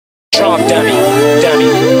Trump dummy.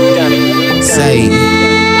 Say,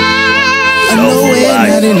 I know we're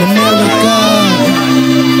not in America.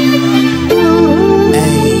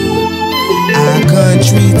 Ay, our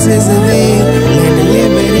country's Italy, land of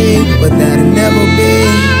liberty, but that'll never be.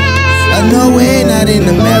 I know we're not in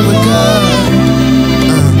America.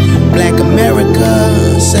 Black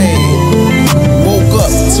America, say. Woke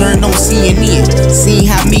up, turned on CNN, seen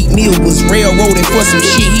how Meek Mill was railroaded for some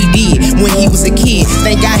shit he did when he was a kid.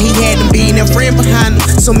 Thank God he had him being a friend behind him.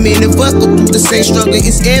 So many of us go through the same struggle,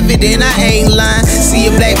 it's evident, I ain't lying. See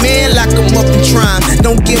a black man, lock him up and try him.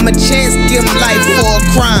 Don't give him a chance, give him life for a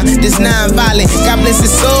crime. This non-violent, God bless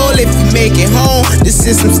his soul if you make it home. The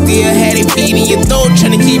system still had it beat in your throat,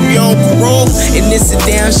 trying to keep you on parole. And it's a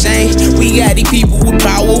damn shame, we got these people with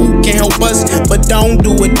power who can help us, but don't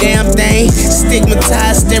do a damn thing.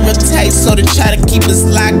 Stigmatized, stereotypes, so they try to keep us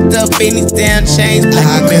locked up in these damn chains.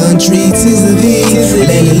 Our country's Italy,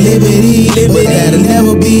 land of liberty, but that'll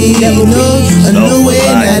never be. No way,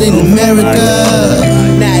 not in America.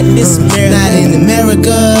 Not in this America. Not in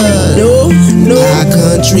America. No. Our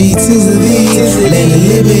country's Italy, land of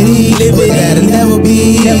liberty, but that'll never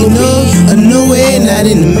be. No way, not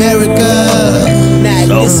in America. Not in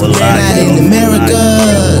this America. Not in America.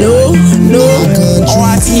 No.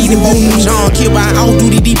 R.I.T. the both from John killed by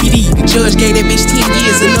off-duty DPD. The judge gave that bitch 10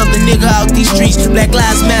 years, another nigga out these streets. Black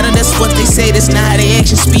lives matter, that's what they say, that's not how they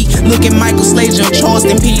actions speak. Look at Michael Slager in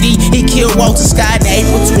Charleston PD. He killed Walter Scott in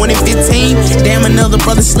April 2015. Damn, another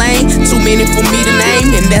brother slain, too many for me to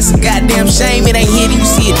name, and that's a goddamn shame. It ain't here, you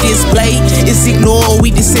see it displayed. It's ignored,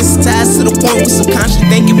 we desensitized to the point we subconsciously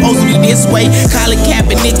think it's supposed to be this way. Colin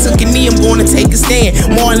Kaepernick took a knee, I'm going to take a stand.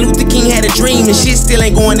 Martin Luther King had a dream, and shit still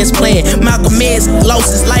ain't going as planned. Malcolm X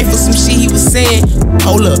lost his life for some shit he was saying.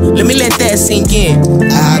 Hold up, let me let that sink in.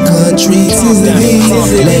 Our country's Italy,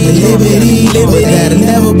 land of liberty, but that'll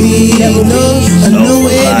never be. No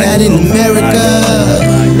way, not in America.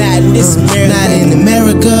 Not in this America. Not in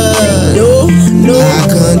America. No. Our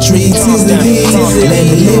country's Italy, land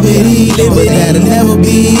of liberty, but that'll never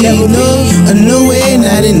be. No way,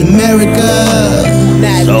 not in America.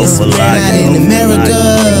 Not in this America. Not in America.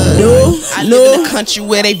 I live in a country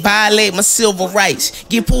where they violate my civil rights.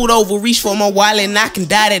 Get pulled over, reach for my wallet, and I can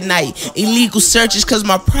die that night. Illegal searches cause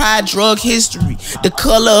my prior drug history. The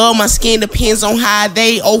color of my skin depends on how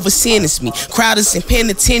they over-sentence me. Crowded in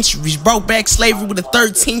penitentiaries, broke back slavery with the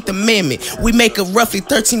 13th Amendment. We make up roughly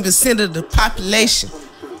 13% of the population.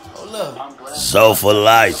 Hold up. So for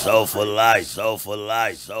life, so for life, so for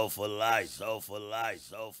life, so for life, so for life,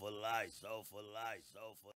 so for life, so for life,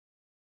 so for life.